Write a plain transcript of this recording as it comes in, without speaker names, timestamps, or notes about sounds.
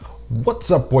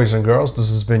What's up, boys and girls? This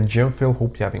is Vin Jimfield.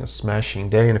 Hope you're having a smashing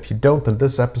day, and if you don't, then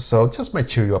this episode just might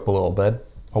cheer you up a little bit,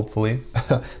 hopefully.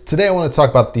 Today I want to talk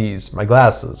about my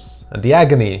glasses, and the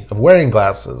agony of wearing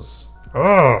glasses. Ugh.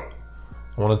 I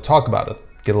want to talk about it,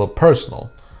 get a little personal.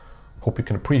 Hope you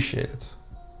can appreciate it.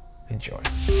 Enjoy.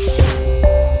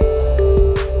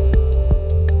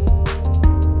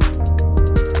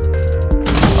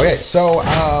 Okay, so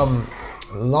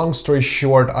long story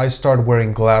short, I started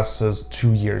wearing glasses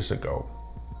 2 years ago.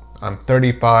 I'm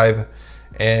 35,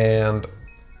 and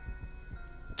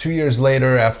 2 years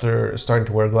later, after starting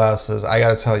to wear glasses, I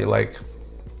gotta tell you, like,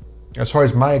 as far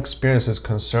as my experience is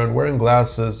concerned, wearing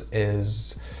glasses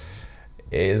is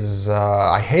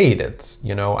I hate it.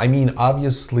 You know, I mean,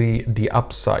 obviously, the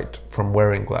upside from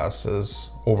wearing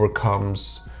glasses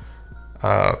overcomes,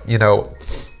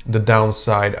 the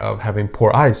downside of having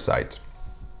poor eyesight.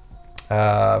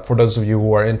 For those of you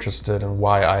who are interested in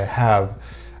why I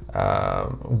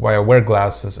wear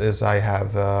glasses, is I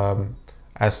have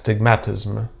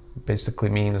astigmatism. Basically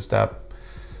means that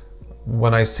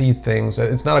when I see things,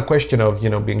 it's not a question of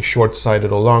being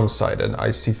short-sighted or long-sighted.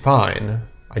 I see fine.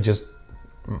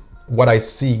 What I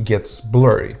see gets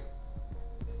blurry.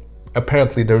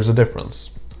 Apparently, there's a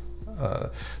difference.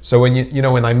 So when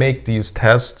when I make these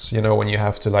tests, when you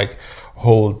have to like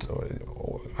hold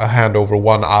a hand over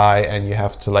one eye and you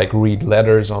have to like read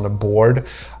letters on a board,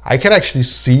 I can actually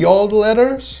see all the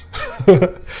letters.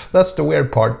 That's the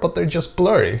weird part, but they're just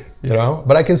blurry,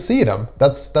 but I can see them.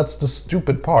 That's the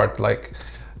stupid part. Like,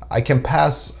 I can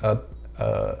pass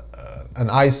an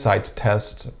eyesight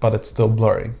test, but it's still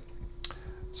blurry.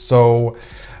 So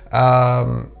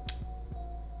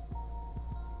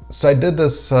so I did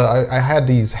this, I had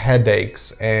these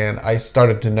headaches, and I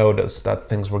started to notice that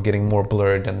things were getting more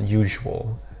blurred than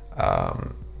usual.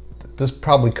 This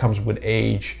probably comes with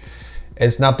age.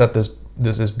 It's not that this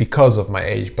is because of my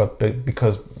age, but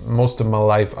because most of my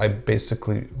life I've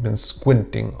basically been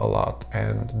squinting a lot,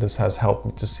 and this has helped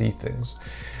me to see things.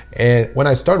 And when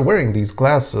I started wearing these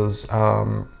glasses,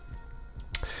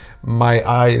 my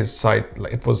eyesight,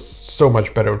 it was so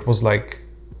much better. It was like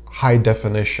high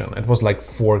definition. It was like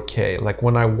 4K. Like,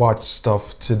 when I watch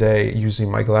stuff today using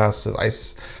my glasses, I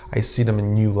see them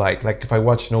in new light. Like, if I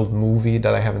watch an old movie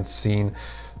that I haven't seen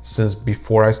since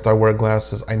before I started wearing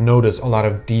glasses, I notice a lot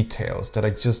of details that I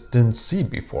just didn't see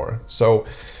before. So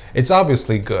it's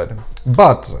obviously good.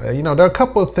 But there are a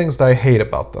couple of things that I hate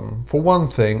about them. For one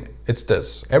thing, it's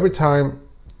this.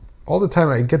 All the time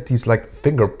I get these like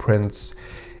fingerprints,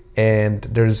 and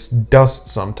there's dust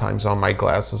sometimes on my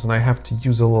glasses, and I have to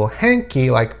use a little hanky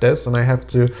like this, and I have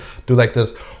to do like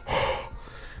this,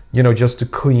 just to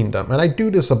clean them. And I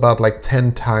do this about like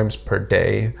 10 times per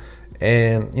day,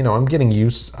 and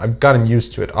I've gotten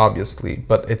used to it, obviously,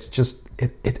 but it's just,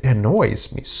 it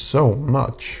annoys me so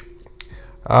much.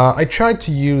 I tried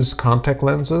to use contact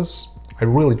lenses. I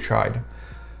really tried.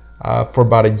 For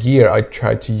about a year, I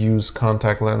tried to use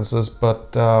contact lenses,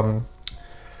 but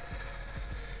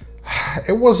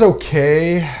it was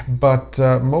okay, but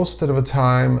most of the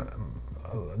time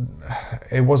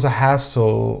it was a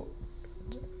hassle.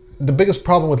 The biggest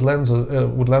problem with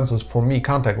lenses for me,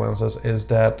 contact lenses, is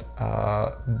that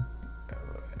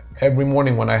every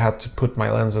morning when I had to put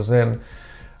my lenses in,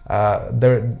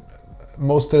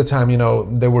 most of the time,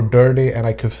 they were dirty, and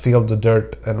I could feel the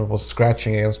dirt, and it was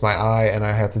scratching against my eye, and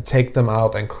I had to take them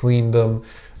out and clean them.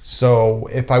 So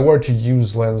if I were to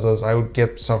use lenses, I would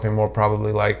get something more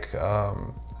probably like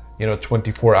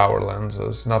 24-hour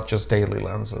lenses, not just daily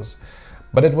lenses.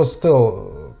 But it was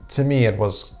still, to me, it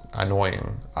was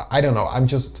annoying. I don't know.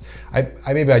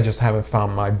 Maybe I just haven't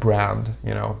found my brand.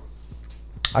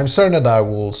 I'm certain that I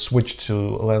will switch to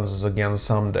lenses again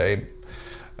someday.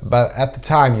 But at the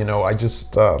time, I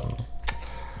just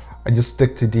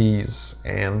stick to these.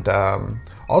 And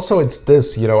also, it's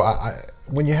this.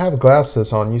 When you have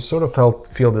glasses on, you sort of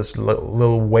feel this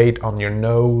little weight on your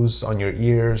nose, on your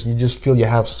ears. You just feel you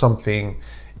have something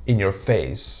in your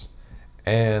face.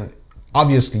 And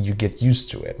obviously you get used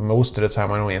to it. Most of the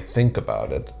time I don't even think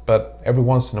about it. But every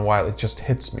once in a while it just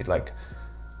hits me like,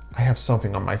 I have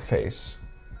something on my face.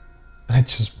 And it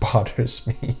just bothers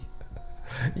me.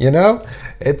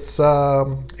 It's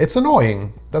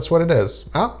annoying. That's what it is.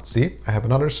 See, I have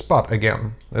another spot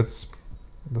again. This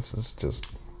is just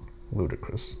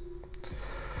ludicrous.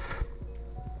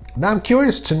 Now I'm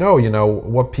curious to know,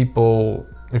 what people,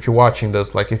 if you're watching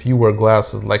this, like, if you wear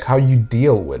glasses, like, how you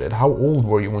deal with it. How old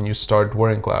were you when you started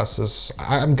wearing glasses?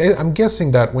 I'm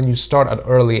guessing that when you start at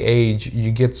early age,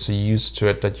 you get so used to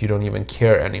it that you don't even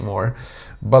care anymore.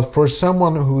 But for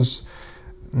someone who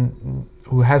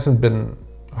hasn't been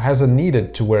hasn't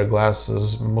needed to wear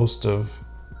glasses most of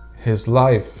his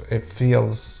life, it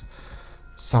feels,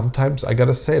 sometimes I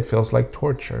gotta say, it feels like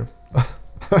torture.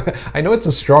 I know it's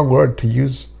a strong word to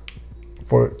use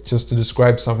for just to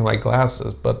describe something like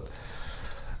glasses, but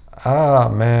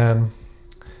man,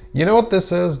 you know what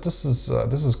this is? This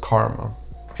is karma.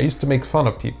 I used to make fun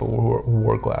of people who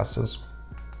wore glasses.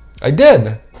 I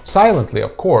did, silently,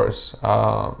 of course.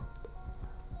 But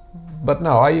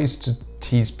no, I used to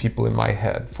tease people in my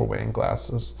head for wearing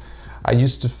glasses. I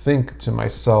used to think to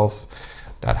myself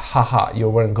that, haha, you're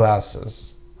wearing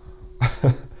glasses.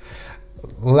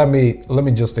 Let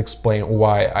me just explain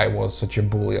why I was such a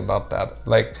bully about that.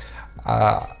 Like,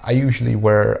 I usually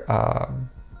wear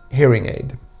hearing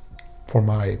aid for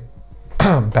my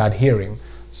bad hearing.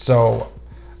 So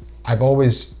I've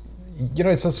always, you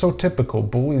know, it's so typical.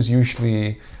 Bullies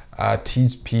usually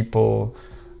tease people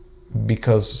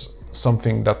because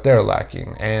something that they're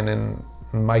lacking. And in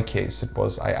my case, it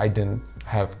was I didn't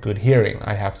have good hearing.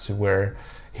 I have to wear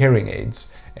hearing aids.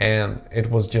 And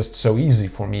it was just so easy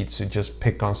for me to just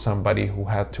pick on somebody who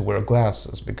had to wear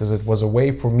glasses, because it was a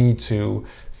way for me to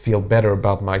feel better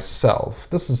about myself.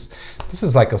 This is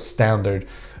like a standard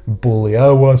bully.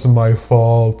 It wasn't my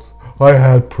fault. I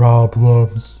had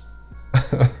problems.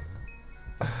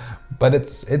 But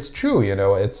it's true, you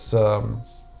know. It's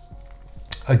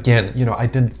again, you know, I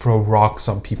didn't throw rocks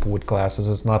on people with glasses.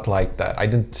 It's not like that. I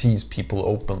didn't tease people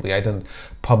openly. I didn't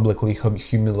publicly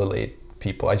humiliate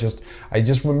people. I just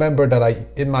remember that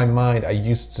in my mind, I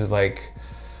used to like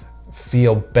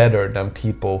feel better than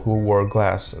people who wore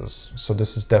glasses. So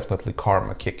this is definitely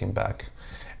karma kicking back.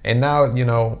 And now, you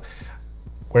know,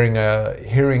 wearing a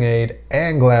hearing aid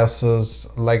and glasses,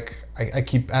 like I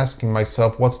keep asking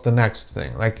myself, what's the next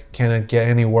thing? Like, can it get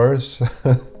any worse?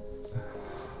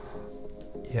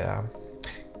 Yeah.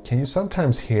 Can you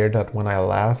sometimes hear that when I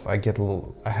laugh, I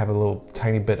have a little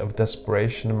tiny bit of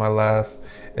desperation in my laugh?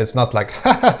 It's not like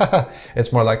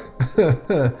it's more like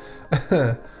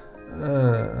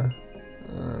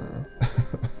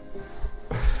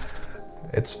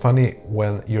It's funny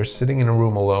when you're sitting in a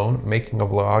room alone making a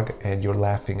vlog and you're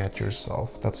laughing at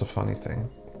yourself. That's a funny thing.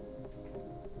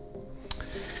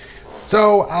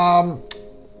 So,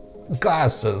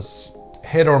 glasses,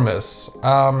 hit or miss.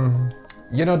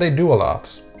 You know, they do a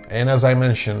lot. And as I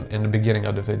mentioned in the beginning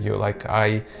of the video, like,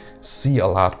 I see a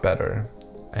lot better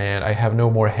and I have no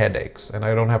more headaches and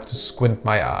I don't have to squint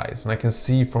my eyes and I can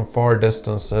see from far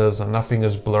distances and nothing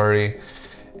is blurry.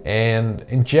 And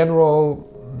in general,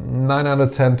 9 out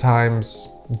of 10 times,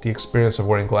 the experience of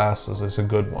wearing glasses is a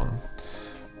good one.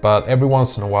 But every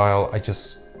once in a while, I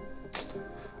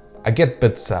get a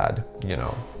bit sad, you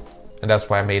know. And that's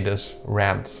why I made this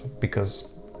rant, because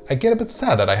I get a bit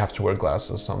sad that I have to wear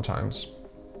glasses sometimes.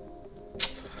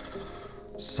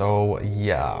 So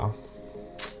yeah,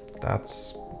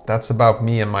 that's about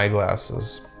me and my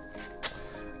glasses.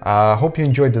 Hope you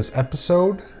enjoyed this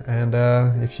episode, and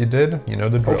if you did, you know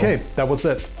the drill. Okay, that was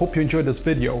it. Hope you enjoyed this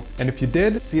video, and if you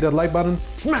did, see that like button,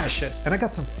 smash it! And I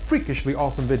got some freakishly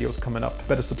awesome videos coming up.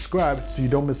 Better subscribe so you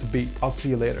don't miss a beat. I'll see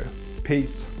you later.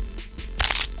 Peace.